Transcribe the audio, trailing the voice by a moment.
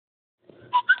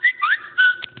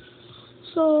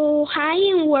So hi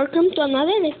and welcome to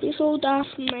another episode of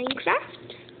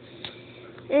Minecraft.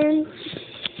 And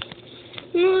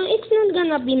no, it's not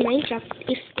gonna be Minecraft.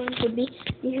 It's going to be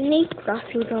Disney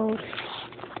Crossy Road.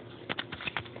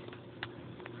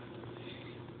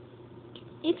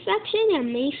 It's actually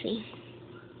amazing.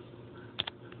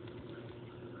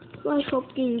 So I hope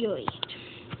you enjoy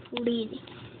it. Really.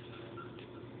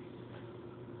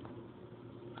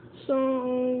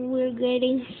 So we're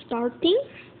getting starting.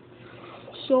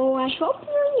 So I hope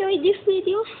you enjoyed this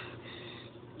video.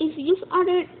 If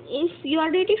you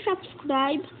already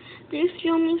subscribed, please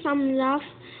show me some love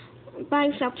by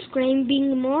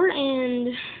subscribing more and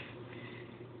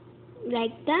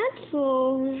like that.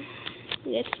 So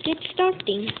let's get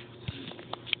starting.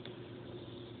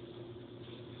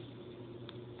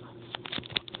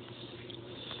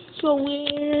 So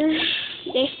we're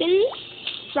destined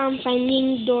from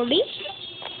finding Dory.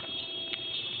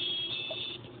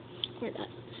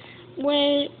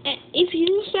 Well, if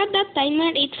you set that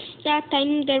timer, it's that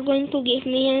time they're going to give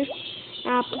me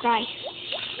a prize.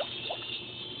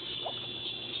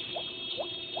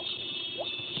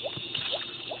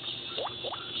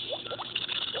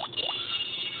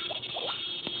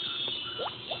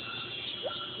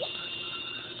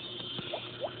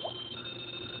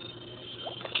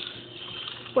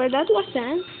 Well, that was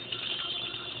that.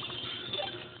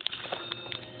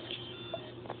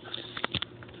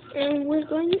 And we're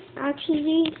going to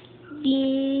actually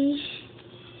be...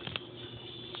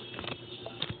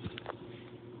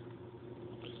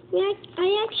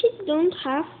 I actually don't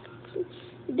have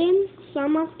them,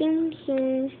 some of them,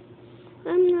 so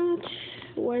I'm not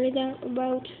worried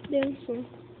about them.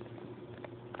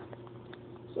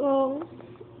 So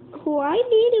who I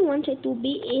really wanted to be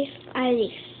is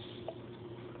Alice.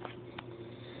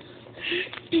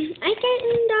 I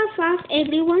kind of have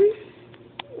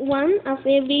one of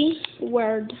every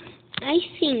word, I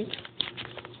think.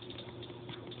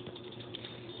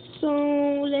 So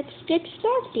let's get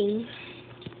starting.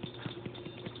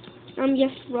 I'm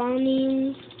just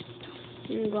running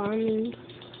and running.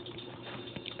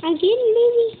 Again,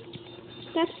 maybe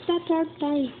that's the third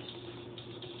time.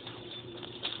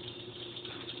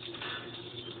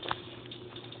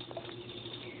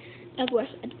 That was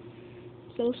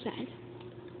so sad.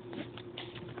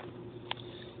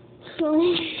 So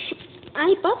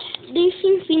I bought this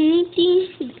infinity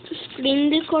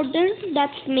screen recorder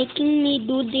that's making me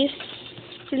do this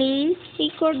screen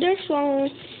recorder. So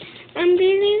I'm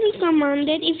really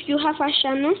recommended if you have a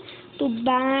channel to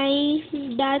buy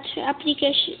that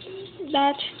application,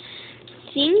 that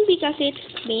thing, because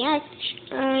it's free.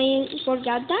 I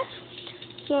forgot that.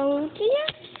 So yeah.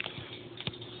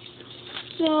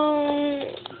 So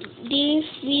this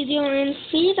video ends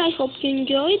here. I hope you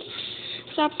enjoyed.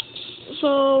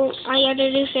 So I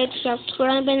already said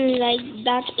subscribe and like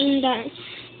that in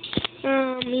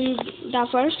the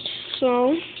first.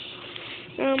 So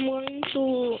I'm going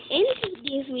to end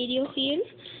this video here.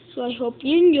 So I hope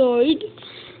you enjoyed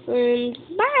and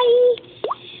bye.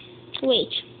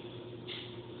 Wait.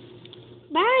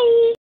 Bye.